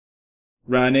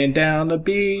Running down the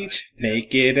beach,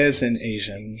 naked as an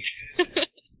Asian.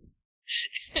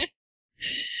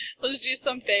 Let's do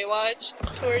some Baywatch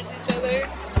towards each other.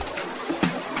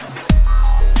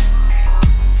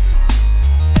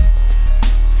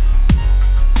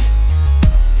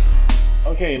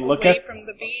 Okay, look Away at. from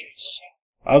the beach.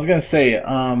 I was gonna say,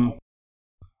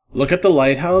 look at the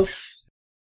lighthouse.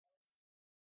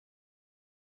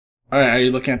 Alright, are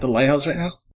you looking at the lighthouse right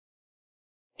now?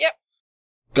 Yep.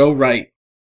 Go right.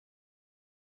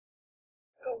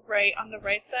 Go right on the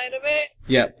right side of it?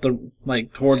 Yep,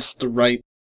 towards the right.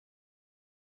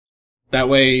 That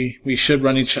way, we should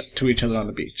run to each other on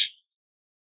the beach.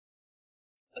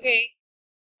 Okay.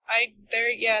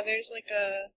 There's like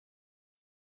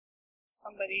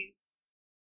somebody's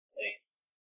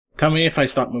place. Tell me if I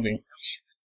stop moving.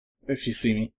 If you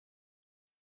see me.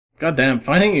 God damn,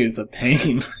 finding you is a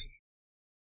pain.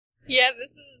 Yeah,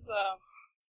 this is,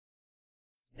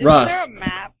 Rust. Isn't there a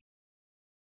map?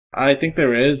 I think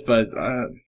there is, but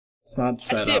it's not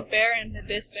set I see up. a bear in the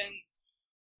distance.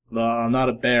 No, I'm not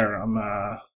a bear. I'm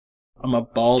a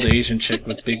bald Asian chick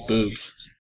with big boobs.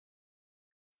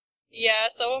 Yeah,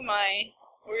 so am I.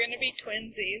 We're gonna be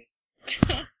twinsies.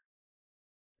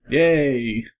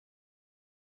 Yay!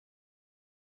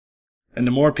 And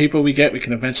the more people we get, we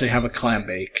can eventually have a clam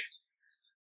bake.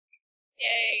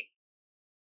 Yay.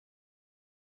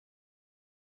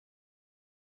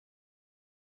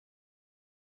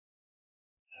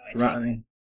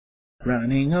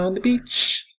 Running on the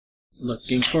beach,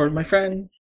 looking for my friend.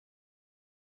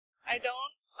 I don't,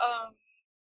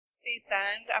 see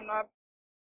sand. I'm not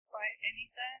by any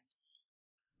sand.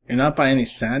 You're not by any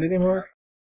sand anymore?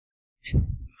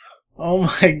 Oh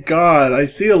my god, I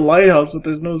see a lighthouse, but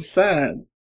there's no sand.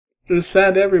 There's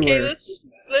sand everywhere. Okay,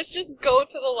 let's just go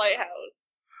to the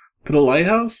lighthouse. To the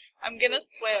lighthouse? I'm gonna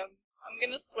swim.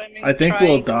 And I think try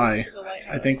we'll and go die. to the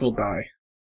lighthouse. I think we'll die.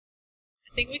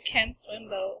 I think we can swim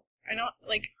though. I don't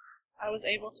I was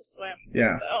able to swim.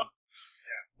 Yeah. So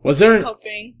Was there I'm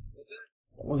hoping.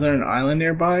 Was there an island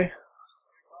nearby?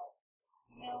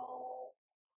 No.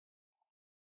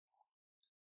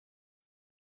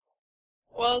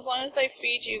 Well, as long as I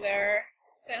feed you there,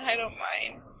 then I don't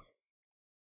mind.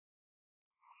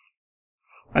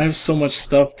 I have so much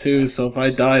stuff too, so if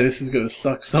I die, this is gonna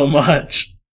suck so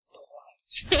much.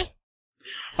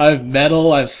 I have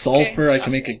metal, I have sulfur, Okay. I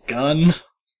can make a gun.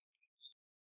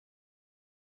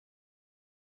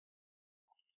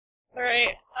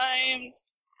 Alright, I am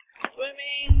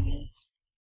swimming.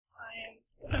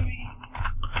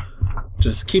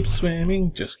 Just keep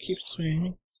swimming, just keep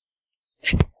swimming.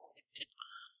 Pretty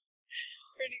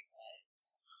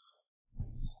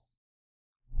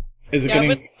Is it yeah,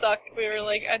 getting... it would suck if we were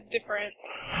like at different.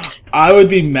 I would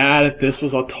be mad if this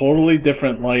was a totally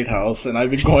different lighthouse and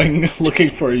I've been going looking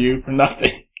for you for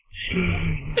nothing.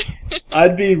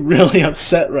 I'd be really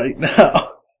upset right now.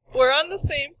 We're on the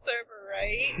same server,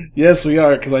 right? Yes, we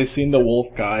are, because I seen the wolf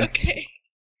guy. Okay.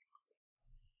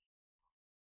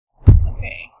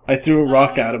 Okay. I threw a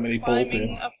rock at him and he Climbing bolted.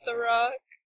 up the rock.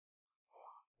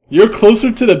 You're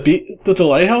closer to the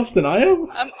lighthouse than I am?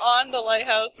 I'm on the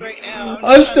lighthouse right now.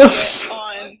 I'm trying to still get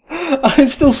on. I'm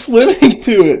still swimming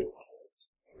to it.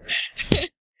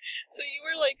 So you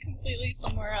were like completely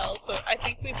somewhere else, but I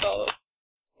think we both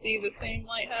see the same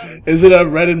lighthouse. Is it a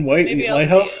red and white Maybe I'll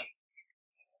lighthouse? see it.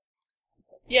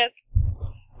 Yes.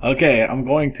 Okay, I'm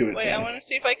going to it. Wait, then. I want to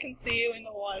see if I can see you in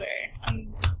the water.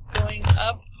 I'm going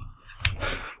up.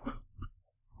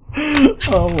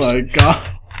 Oh my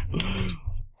god.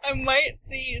 I might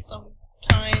see you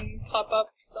sometime pop up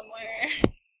somewhere.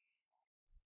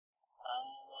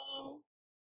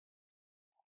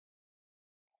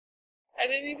 I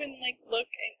didn't even look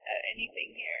at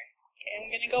anything here. Okay,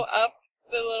 I'm gonna go up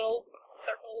the little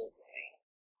circle thing.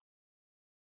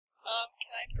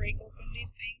 Can I break open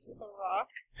these things with a rock?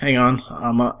 Hang on,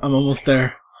 I'm almost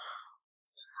there.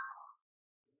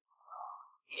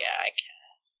 Yeah, I can.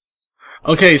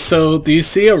 Okay, so do you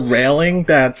see a railing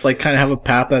that's kind of have a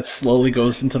path that slowly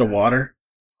goes into the water?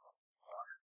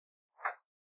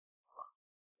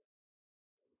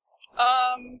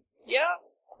 Yeah.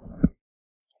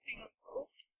 Hang on.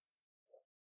 Oops.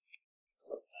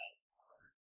 So sad.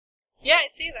 Yeah, I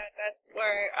see that. That's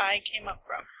where I came up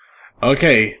from.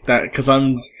 Okay, because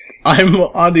I'm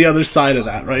on the other side of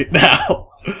that right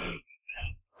now.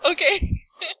 Okay.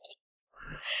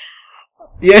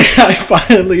 Yeah, I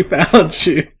finally found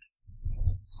you.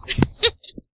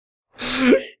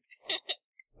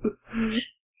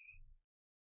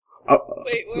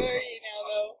 Wait, where are you now,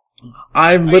 though?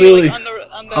 I'm Are literally. you,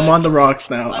 I'm on the rocks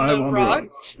now. on I'm the on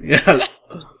rocks? the rocks. Yes.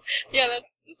 Yeah,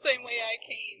 that's the same way I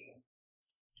came.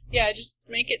 Yeah, just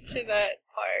make it to that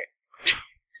part.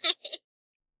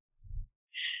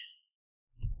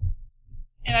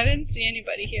 And I didn't see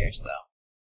anybody here, so.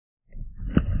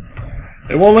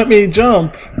 It won't let me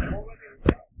jump.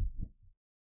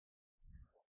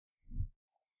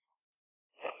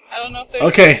 I don't know if there's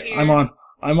Okay, here. I'm on.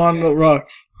 I'm on the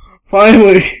rocks.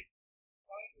 Finally!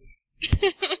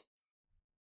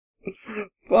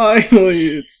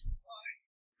 Finally! It's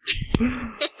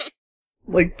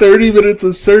like 30 minutes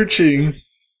of searching.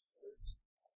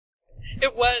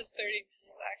 It was 30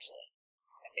 minutes, actually.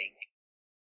 I think.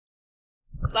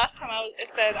 Last time it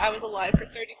said I was alive for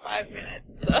 35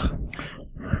 minutes, so.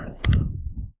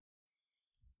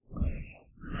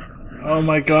 Oh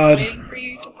my god. Just waiting for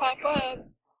you to pop up.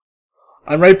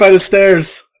 I'm right by the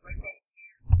stairs.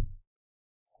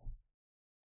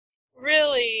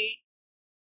 Really?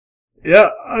 Yeah,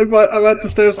 I'm at the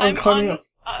stairs. I'm climbing up.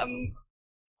 I'm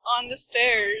on the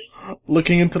stairs.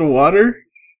 Looking into the water?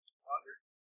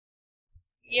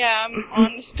 Yeah, I'm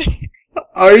on the stairs.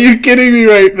 Are you kidding me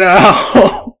right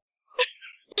now?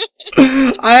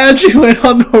 I actually went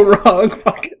on the wrong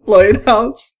fucking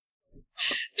lighthouse.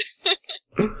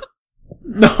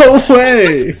 No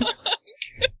way!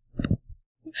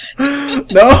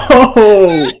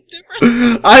 No!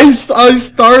 I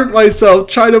starved myself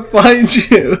trying to find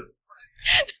you.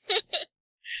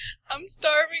 I'm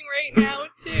starving right now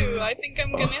too. I think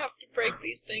I'm gonna have to break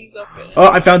these things open.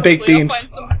 Oh, I found baked Hopefully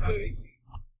beans. I'll find some food.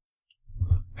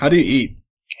 How do you eat?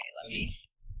 Okay, let me.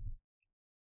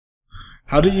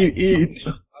 How do you eat?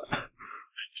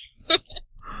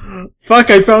 Fuck,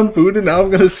 I found food and now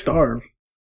I'm gonna starve.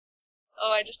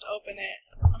 Oh, I just opened it.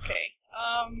 Okay.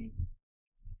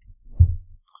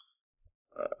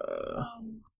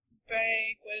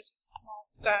 Bag, what is it? Small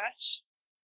stash.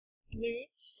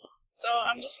 Loot. So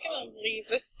I'm just gonna leave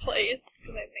this place,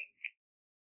 because I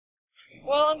think...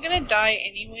 Well, I'm gonna die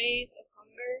anyways of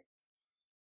hunger.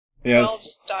 Yes. So I'll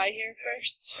just die here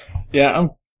first. Yeah,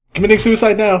 I'm committing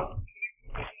suicide now.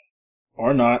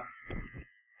 Or not.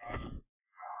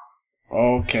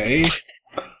 Okay.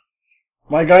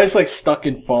 My guy's like stuck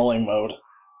in falling mode.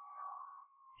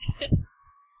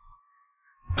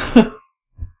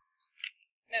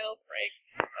 Metal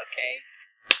fragments, okay.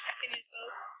 I can use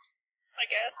those, I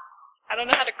guess. I don't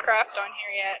know how to craft on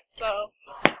here yet, so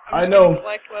I'm just gonna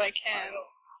collect what I can.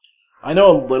 I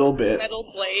know a little bit. Metal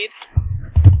blade.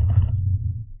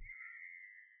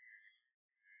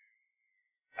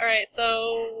 Alright,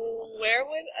 so where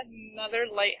would another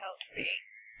lighthouse be?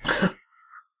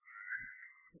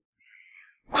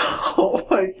 Oh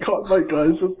my god, my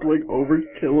guy's just going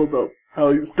overkill about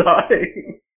how he's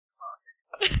dying.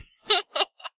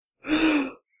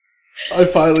 I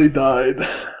finally died.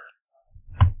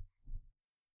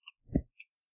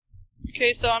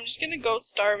 Okay, so I'm just gonna go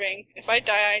starving. If I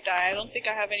die, I die. I don't think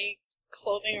I have any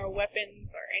clothing or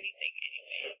weapons or anything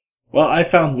anyways. Well, I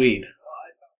found weed.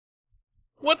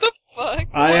 What the fuck?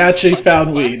 I actually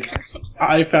found weed.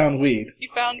 I found weed. You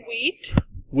found wheat?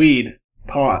 Weed.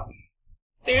 Pot.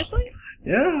 Seriously?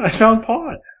 Yeah, I found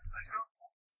pot.